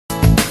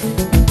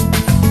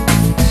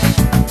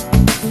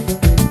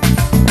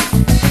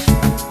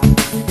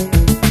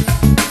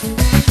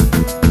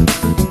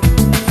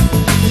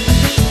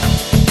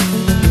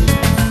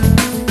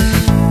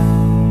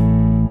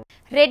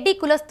రెడ్డి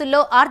కులస్తుల్లో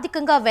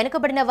ఆర్థికంగా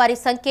వెనుకబడిన వారి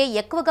సంఖ్య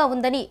ఎక్కువగా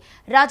ఉందని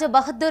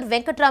రాజబహదూర్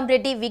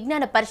వెంకట్రామరెడ్డి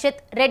విజ్ఞాన పరిషత్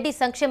రెడ్డి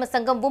సంక్షేమ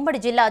సంఘం ఉమ్మడి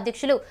జిల్లా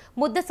అధ్యక్షులు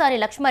ముద్దసాని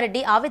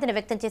లక్ష్మారెడ్డి ఆవేదన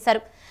వ్యక్తం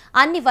చేశారు.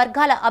 అన్ని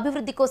వర్గాల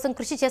అభివృద్ధి కోసం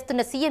కృషి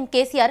చేస్తున్న సీఎం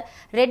కేసీఆర్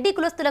రెడ్డి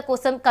కులస్తుల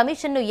కోసం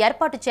కమిషన్ను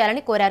ఏర్పాటు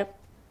చేయాలని కోరారు.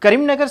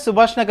 కరీంనగర్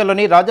సుభాష్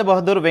నగర్లోని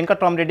రాజబహదూర్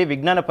వెంకట్రామరెడ్డి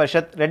విజ్ఞాన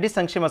పరిషత్ రెడ్డి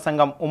సంక్షేమ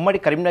సంఘం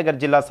ఉమ్మడి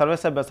కరీంనగర్ జిల్లా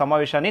సర్వసభ్య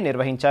సమావేశాన్ని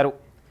నిర్వహించారు.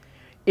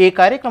 ఈ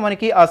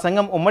కార్యక్రమానికి ఆ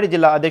సంఘం ఉమ్మడి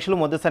జిల్లా అధ్యక్షులు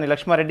ముద్దసాని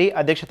లక్ష్మారెడ్డి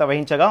అధ్యక్షత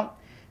వహించగా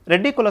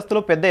రెడ్డి కులస్తులు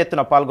పెద్ద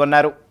ఎత్తున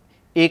పాల్గొన్నారు.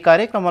 ఈ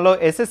కార్యక్రమంలో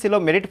ఎస్ఎస్సీలో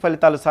మెరిట్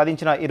ఫలితాలు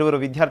సాధించిన 20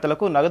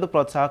 విద్యార్థులకు నగదు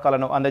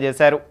ప్రోత్సాహకాలను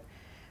అందజేశారు.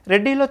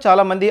 రెడ్డిలో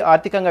చాలామంది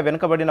ఆర్థికంగా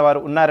వెనుకబడిన వారు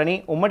ఉన్నారని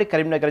ఉమ్మడి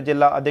కరీంనగర్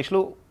జిల్లా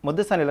అధ్యక్షులు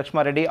ముద్దసాని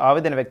లక్ష్మారెడ్డి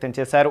ఆవేదన వ్యక్తం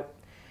చేశారు.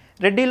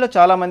 రెడ్డిలో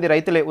చాలామంది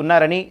రైతులే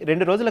ఉన్నారని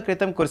 2 రోజుల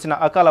క్రితం కురిసిన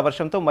అకాల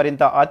వర్షంతో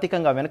మరింత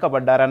ఆర్థికంగా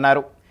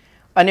వెనుకబడ్డారన్నారు.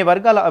 అన్ని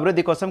వర్గాల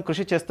అభివృద్ధి కోసం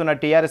కృషి చేస్తున్న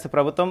టీఆర్ఎస్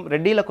ప్రభుత్వం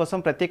రెడ్డిల కోసం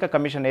ప్రత్యేక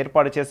కమిషన్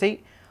ఏర్పాటు చేసి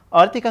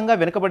ఆర్థికంగా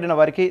వెనుకబడిన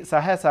వారికి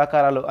సహాయ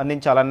సహకారాలు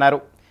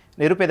అందించాలన్నారు.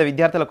 నిరుపేద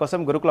విద్యార్థుల కోసం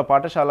గురుకుల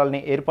పాఠశాలల్ని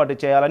ఏర్పాటు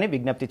చేయాలని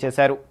విజ్ఞప్తి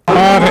చేశారు.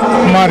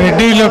 మా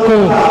రెడ్డిలకు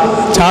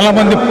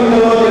చాలామంది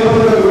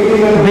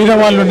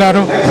బీదవాళ్ళు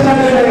ఉన్నారు.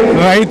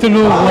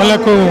 రైతులు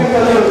వాళ్ళకు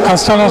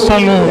కష్ట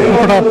నష్టాలు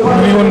కూడా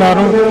మునిగి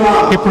ఉన్నారు.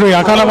 ఇప్పుడు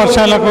అకాల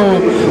వర్షాలకు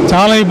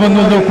చాలా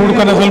ఇబ్బందులతో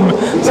కూడుకున్న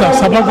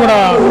సభ కూడా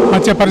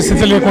వచ్చే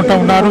పరిస్థితి లేకుండా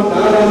ఉన్నారు.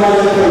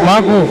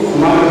 మాకు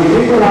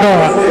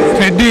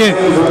రెడ్డి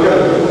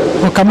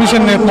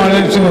కమిషన్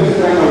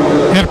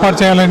ఏర్పాటు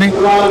చేయాలని,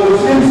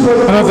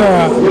 తర్వాత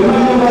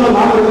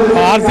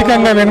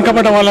ఆర్థికంగా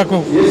వెనుకబడ్డ వాళ్లకు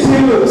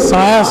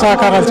సహాయ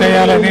సహకారాలు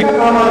చేయాలని,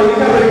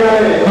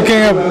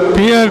 ముఖ్యంగా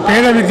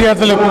పేద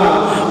విద్యార్థులకు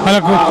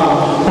వాళ్ళకు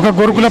ఒక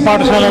గురుకుల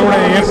పాఠశాల కూడా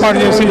ఏర్పాటు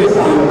చేసి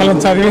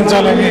వాళ్ళని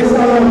చదివించాలని,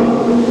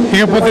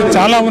 ఇకపోతే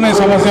చాలా ఉన్నాయి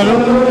సమస్యలు.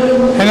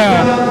 అయినా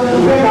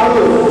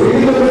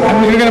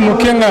అన్నిటికన్నా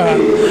ముఖ్యంగా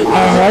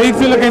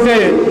రైతులకైతే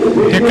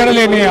ఎక్కడ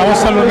లేని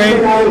అవస్థలు ఉన్నాయి.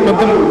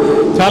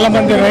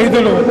 చాలామంది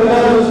రైతులు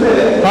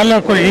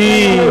వాళ్ళకు ఈ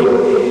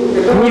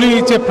కూలీ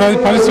ఇచ్చే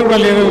పరిస్థితి కూడా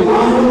లేదు.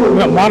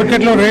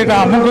 మార్కెట్లో రేటు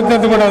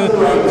అమ్ముకునేది కూడా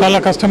చాలా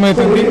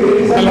కష్టమవుతుంది.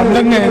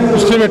 వాళ్ళందరినీ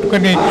దృష్టిలో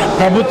పెట్టుకొని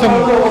ప్రభుత్వం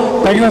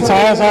తగిన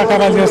సహాయ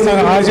సహకారాలు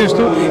చేస్తారని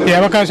ఆశిస్తూ ఈ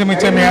అవకాశం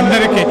ఇచ్చే మీ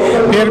అందరికీ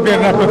పేరు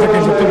పేరున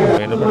కృతజ్ఞతలు.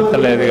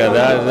 వినపడతలేదు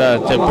కదా,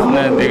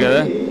 చెప్తున్నది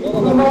కదా.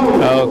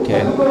 ఓకే,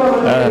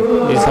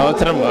 ఈ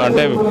సంవత్సరం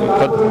అంటే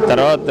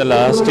తర్వాత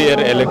లాస్ట్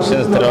ఇయర్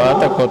ఎలక్షన్స్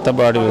తర్వాత కొత్త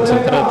బాడీ వచ్చిన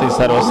తర్వాత ఈ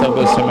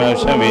సర్వసభ్య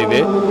సమావేశం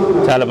ఇది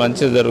చాలా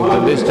మంచిగా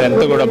జరుగుతుంది.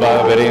 స్ట్రెంత్ కూడా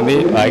బాగా పెరిగింది.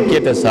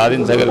 ఐక్యత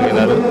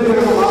సాధించగలిగినారు.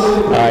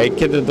 ఆ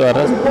ఐక్యత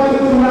ద్వారా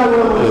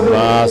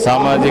మా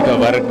సామాజిక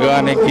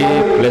వర్గానికి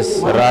ప్లస్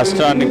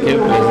రాష్ట్రానికి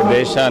ప్లస్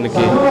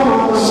దేశానికి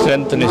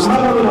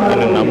స్ట్రెంత్నిస్తుంది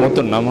అని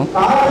నమ్ముతున్నాము.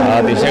 ఆ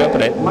దిశగా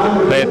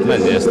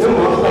ప్రయత్నం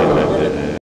చేస్తున్నాము.